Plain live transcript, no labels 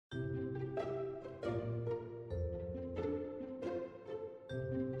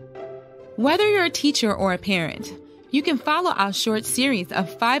Whether you're a teacher or a parent, you can follow our short series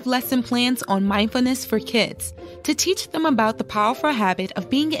of 5 lesson plans on mindfulness for kids to teach them about the powerful habit of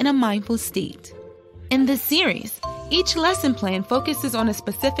being in a mindful state. In this series, each lesson plan focuses on a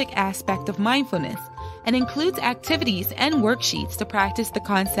specific aspect of mindfulness and includes activities and worksheets to practice the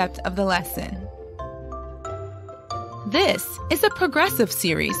concept of the lesson. This is a progressive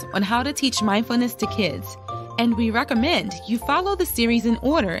series on how to teach mindfulness to kids, and we recommend you follow the series in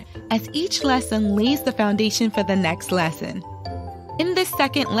order as each lesson lays the foundation for the next lesson. In this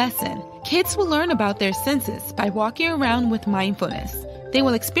second lesson, kids will learn about their senses by walking around with mindfulness. They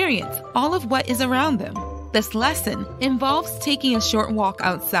will experience all of what is around them. This lesson involves taking a short walk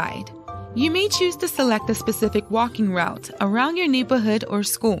outside. You may choose to select a specific walking route around your neighborhood or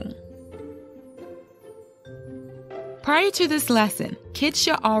school. Prior to this lesson, kids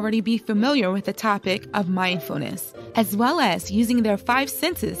should already be familiar with the topic of mindfulness, as well as using their 5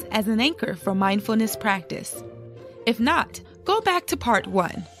 senses as an anchor for mindfulness practice. If not, go back to part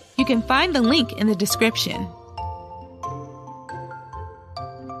 1. You can find the link in the description.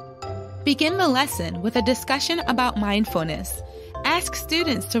 Begin the lesson with a discussion about mindfulness. Ask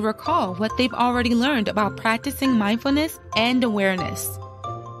students to recall what they've already learned about practicing mindfulness and awareness.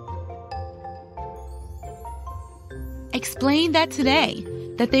 Explain that today,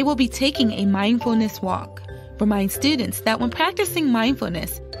 that they will be taking a mindfulness walk. Remind students that when practicing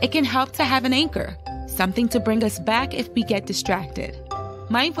mindfulness, it can help to have an anchor, something to bring us back if we get distracted.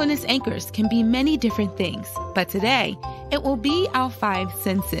 Mindfulness anchors can be many different things, but today, it will be our 5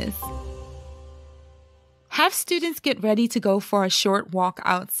 senses. Have students get ready to go for a short walk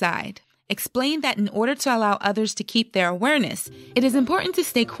outside. Explain that in order to allow others to keep their awareness, it is important to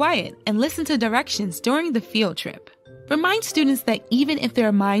stay quiet and listen to directions during the field trip. Remind students that even if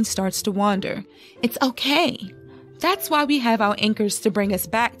their mind starts to wander, it's okay. That's why we have our anchors to bring us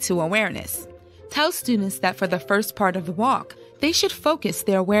back to awareness. Tell students that for the first part of the walk, they should focus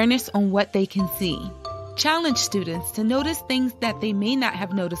their awareness on what they can see. Challenge students to notice things that they may not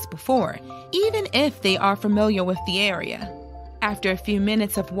have noticed before, even if they are familiar with the area. After a few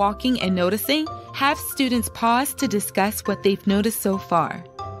minutes of walking and noticing, have students pause to discuss what they've noticed so far.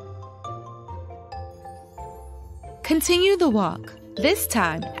 Continue the walk. This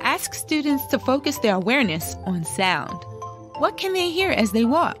time, ask students to focus their awareness on sound. What can they hear as they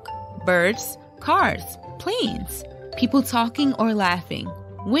walk? Birds, cars, planes, people talking or laughing,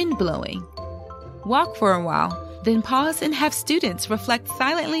 wind blowing. Walk for a while, then pause and have students reflect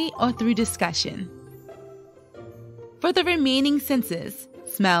silently or through discussion. For the remaining senses,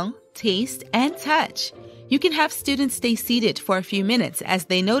 smell, taste, and touch, you can have students stay seated for a few minutes as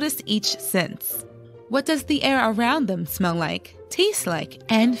they notice each sense. What does the air around them smell like, taste like,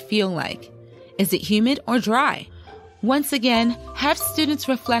 and feel like? Is it humid or dry? Once again, have students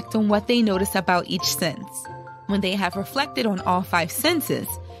reflect on what they notice about each sense. When they have reflected on all 5 senses,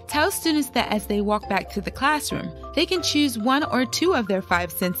 tell students that as they walk back to the classroom, they can choose 1 or 2 of their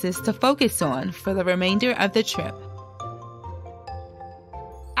 5 senses to focus on for the remainder of the trip.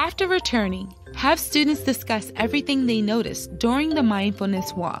 After returning, have students discuss everything they noticed during the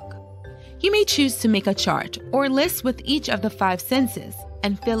mindfulness walk. You may choose to make a chart or list with each of the 5 senses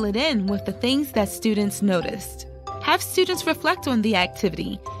and fill it in with the things that students noticed. Have students reflect on the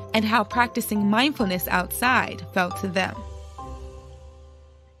activity and how practicing mindfulness outside felt to them.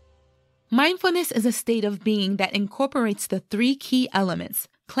 Mindfulness is a state of being that incorporates the 3 key elements: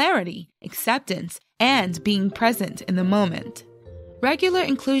 clarity, acceptance, and being present in the moment. Regular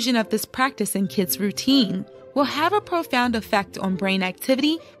inclusion of this practice in kids' routine will have a profound effect on brain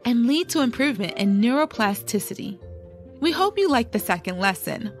activity and lead to improvement in neuroplasticity. We hope you liked the second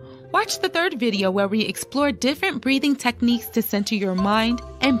lesson. Watch the third video where we explore different breathing techniques to center your mind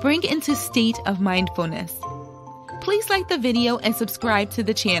and bring into state of mindfulness. Please like the video and subscribe to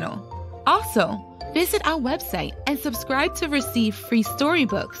the channel. Also, visit our website and subscribe to receive free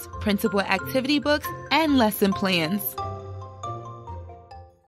storybooks, printable activity books, and lesson plans.